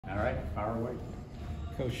All right, fire away.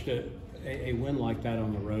 Coach, a win like that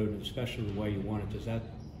on the road, especially the way you won it, does that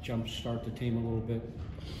jumpstart the team a little bit?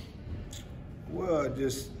 Well, I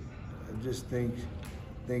just think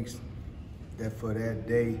that for that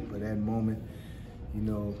day, for that moment, you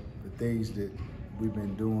know, the things that we've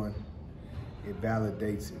been doing, it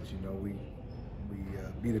validates it. You know, we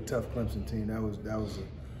beat a tough Clemson team. That was a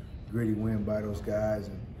gritty win by those guys,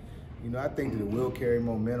 and you know, I think that it will carry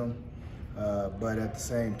momentum, but at the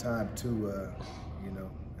same time too, you know,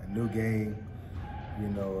 a new game, you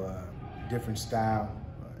know, different style,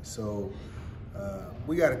 so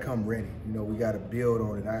we got to come ready. You know, we got to build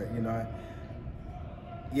on it.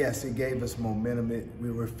 Yes, it gave us momentum.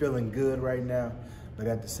 We were feeling good right now, but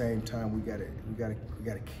at the same time, we got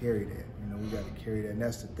to carry that. You know, we got to carry that, and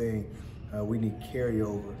that's the thing. We need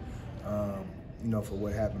carryover. You know, for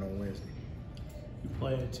what happened on Wednesday. You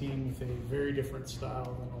play a team with a very different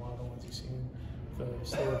style than a lot of the ones you've seen. The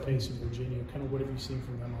slower pace in Virginia. Kind of what have you seen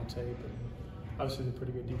from them on tape? And obviously, they're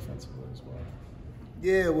pretty good defensively as well.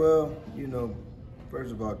 Yeah, well, you know,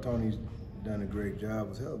 first of all, Tony's done a great job.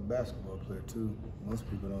 Was a hell of a basketball player too. Most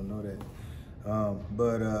people don't know that.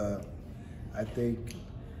 But I think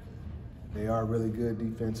they are really good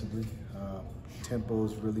defensively. Tempo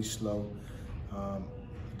is really slow.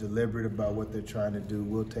 Deliberate about what they're trying to do.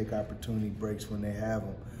 We'll take opportunity breaks when they have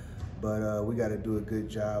them. But we got to do a good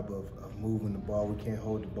job of moving the ball. We can't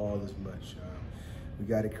hold the ball as much. We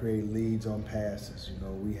got to create leads on passes. You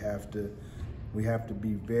know, we have to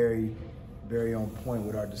be very, very on point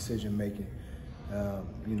with our decision making.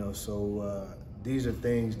 You know, so these are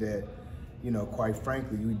things that, you know, quite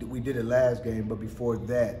frankly, we did it last game, but before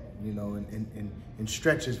that, you know, in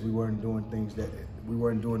stretches we weren't doing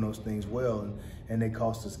those things well, and they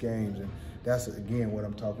cost us games, and that's again what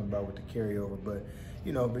I'm talking about with the carryover. But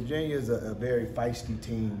you know, Virginia is a very feisty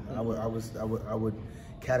team. I would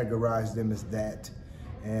categorize them as that,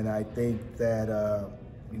 and I think that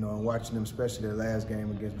you know, in watching them, especially their last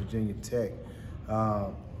game against Virginia Tech,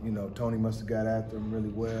 you know, Tony must have got after them really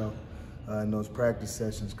well in those practice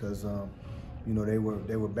sessions, because you know, they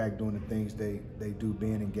were back doing the things they do,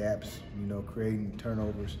 being in gaps, you know, creating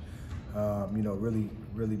turnovers, you know,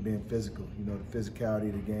 really being physical. You know, the physicality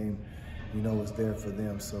of the game, you know, was there for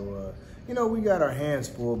them. So, you know, we got our hands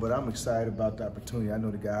full, but I'm excited about the opportunity. I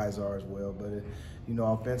know the guys are as well, but you know,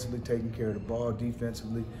 offensively taking care of the ball,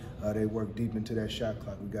 defensively, they work deep into that shot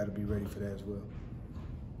clock. We got to be ready for that as well.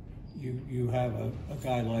 You have a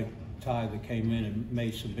guy like Ty that came in and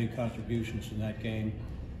made some big contributions in that game.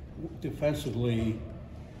 Defensively,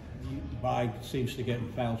 By seems to get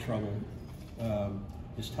in foul trouble.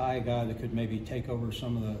 Is Ty a guy that could maybe take over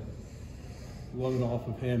some of the load off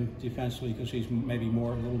of him defensively, because he's maybe a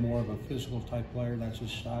little more of a physical type player? That's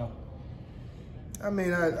his style. I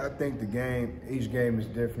mean, I think each game is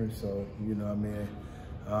different. So, you know, I mean,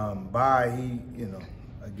 he, you know,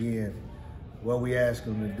 again, what we ask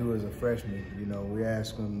him to do as a freshman, you know, we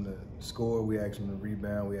ask him to score, we ask him to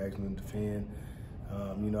rebound, we ask him to defend.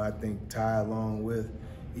 You know, I think Ty, along with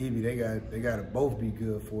Evie, they got to both be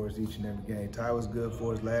good for us each and every game. Ty was good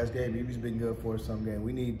for us last game. Evie's been good for us some game.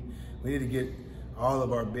 We need to get all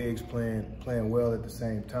of our bigs playing well at the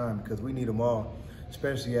same time, because we need them all,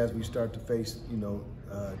 especially as we start to face, you know,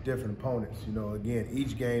 different opponents. You know, again,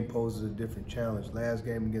 each game poses a different challenge. Last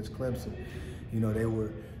game against Clemson, you know, they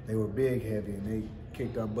were big heavy, and they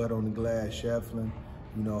kicked our butt on the glass. Shefflin,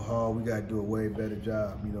 you know, Hall, we got to do a way better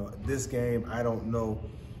job. You know, this game, I don't know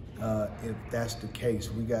if that's the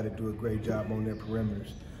case. We got to do a great job on their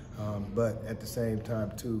perimeters. But at the same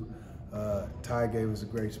time, too, Ty gave us a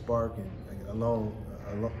great spark, and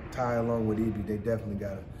Ty along with Evie, they definitely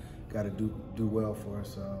got to do well for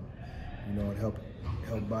us. You know, and help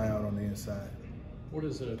buy out on the inside. What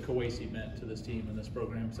has Kawasi meant to this team and this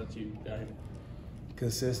program since you got here?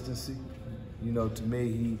 Consistency. You know, to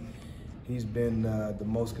me, he's been the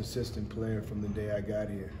most consistent player from the day I got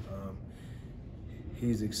here.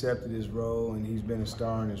 He's accepted his role, and he's been a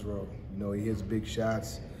star in his role. You know, he hits big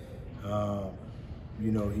shots.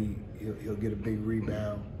 You know, he'll get a big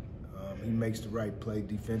rebound. He makes the right play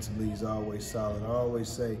defensively. He's always solid. I always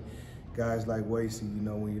say, guys like Wasey, you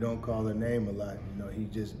know, when you don't call their name a lot, you know, he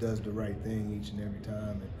just does the right thing each and every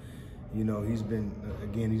time. And you know, he's been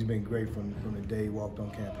great from the day he walked on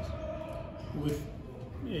campus.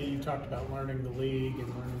 You talked about learning the league and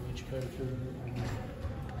learning each coach and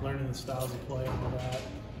learning the styles of play and all that.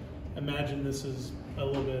 Imagine this is a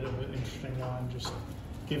little bit of an interesting one, just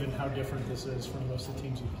given how different this is from most of the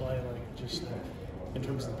teams you play, like just in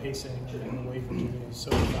terms of the pacing and the way Virginia is so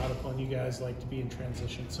methodical, and you guys like to be in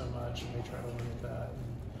transition so much, and they try to limit that.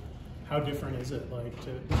 And how different is it, like,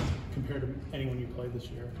 to compared to anyone you played this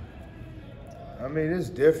year? I mean, it's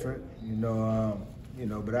different,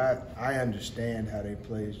 but I understand how they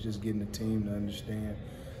play. It's just getting the team to understand.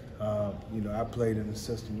 I played in a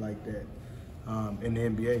system like that in the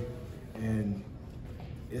NBA, and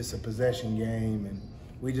it's a possession game, and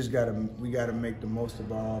we gotta make the most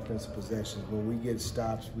of our offensive possessions. When we get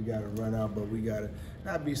stops, we gotta run out, but we gotta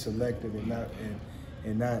not be selective and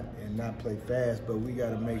not play fast, but we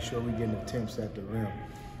gotta make sure we're getting attempts at the rim.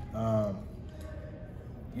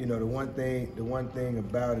 The one thing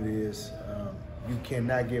about it is you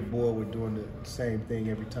cannot get bored with doing the same thing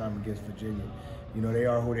every time against Virginia. They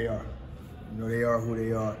are who they are. They are who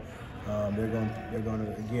they are. They're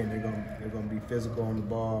gonna be physical on the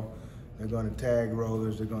ball. They're gonna tag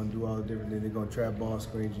rollers. They're gonna do all the different things. They're gonna trap ball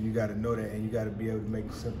screens, and you got to know that, and you got to be able to make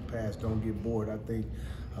a simple pass. Don't get bored. I think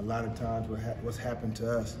a lot of times what's happened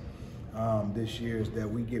to us this year is that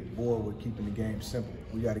we get bored with keeping the game simple.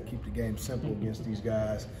 We got to keep the game simple against these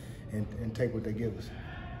guys and take what they give us.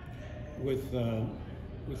 With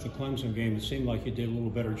the Clemson game, it seemed like you did a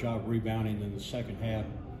little better job rebounding than the second half.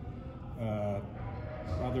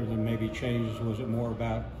 Other than maybe changes, was it more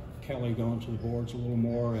about Kelly going to the boards a little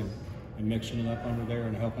more and mixing it up under there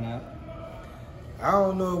and helping out? I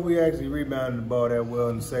don't know if we actually rebounded the ball that well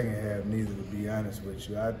in the second half, neither, to be honest with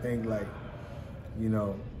you. I think,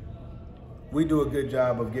 we do a good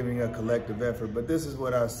job of giving a collective effort, but this is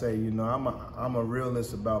what I say, I'm a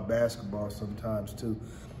realist about basketball sometimes too.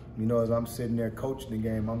 As I'm sitting there coaching the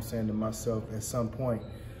game, I'm saying to myself, at some point,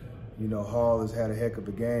 Hall has had a heck of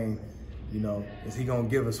a game. Is he gonna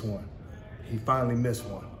give us one? He finally missed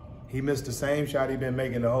one. He missed the same shot he'd been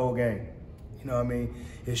making the whole game.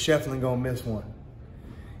 Is Shefflin gonna miss one?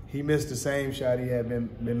 He missed the same shot he had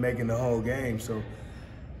been making the whole game. So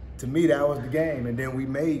to me, that was the game. And then we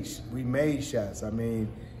made shots.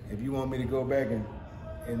 If you want me to go back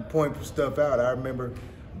and point stuff out, I remember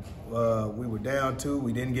we were down 2,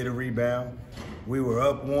 we didn't get a rebound. We were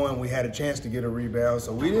up 1, we had a chance to get a rebound,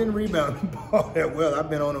 so we didn't rebound the ball that well. I've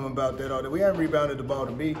been on them about that all day. We haven't rebounded the ball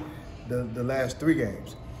to me the last 3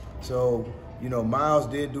 games. So, Miles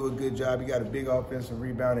did do a good job. He got a big offensive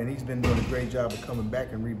rebound, and he's been doing a great job of coming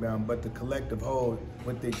back and rebound. But the collective whole,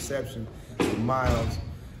 with the exception of Miles,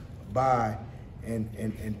 By,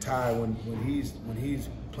 and Ty, when he's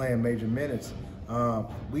playing major minutes,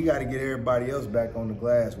 we got to get everybody else back on the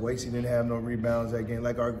glass. Wasey didn't have no rebounds that game.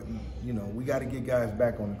 We got to get guys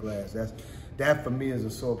back on the glass. That for me is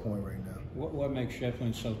a sore point right now. What makes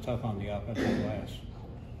Shefflin so tough on the offensive glass?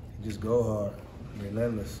 Just go hard,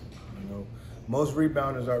 relentless. Most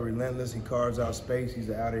rebounders are relentless. He carves out space. He's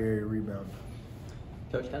an out-of-area rebounder.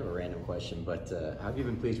 Coach, kind of a random question, but how have you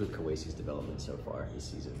been pleased with Kawasi's development so far this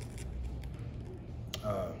season?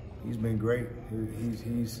 He's been great.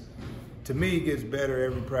 He's to me, he gets better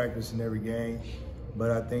every practice and every game,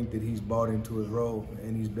 but I think that he's bought into his role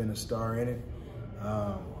and he's been a star in it.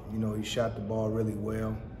 He shot the ball really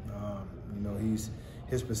well.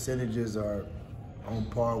 His percentages are on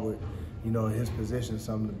par with, his position,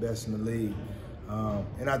 some of the best in the league.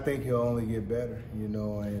 And I think he'll only get better,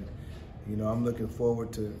 I'm looking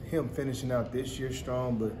forward to him finishing out this year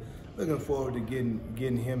strong, but looking forward to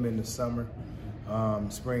getting him in the summer,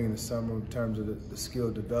 spring and the summer, in terms of the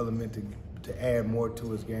skill development to add more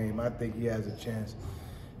to his game. I think he has a chance,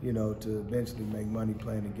 to eventually make money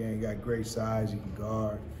playing the game. He got great size, he can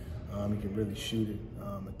guard, he can really shoot it,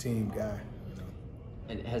 a team guy.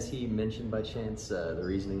 And has he mentioned by chance the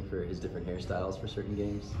reasoning for his different hairstyles for certain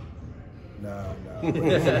games? No. I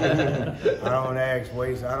don't ask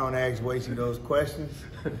Wasey those questions.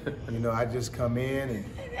 I just come in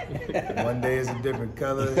and one day it's a different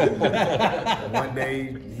color. And one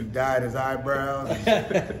day he dyed his eyebrows.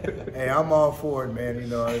 Hey, I'm all for it, man.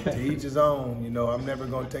 To each his own. I'm never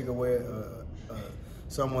gonna take away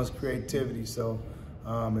someone's creativity. So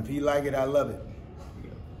if he like it, I love it.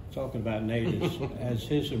 Talking about Nate, has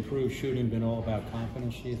his improved shooting been all about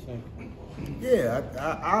confidence, do you think? Yeah,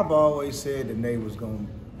 I've always said that Nate was going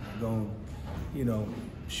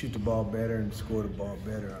shoot the ball better and score the ball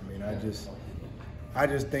better. I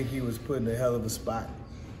just think he was put in a hell of a spot.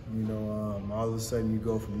 All of a sudden you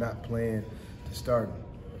go from not playing to starting.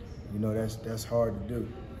 That's hard to do.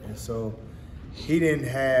 And so he didn't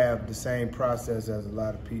have the same process as a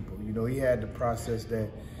lot of people. He had the process that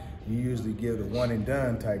you usually give the one and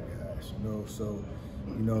done type guys. So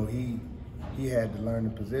he had to learn the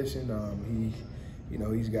position.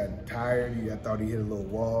 He's gotten tired. I thought he hit a little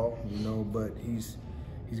wall, but he's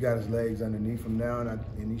got his legs underneath him now,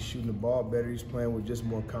 and he's shooting the ball better. He's playing with just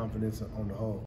more confidence on the whole.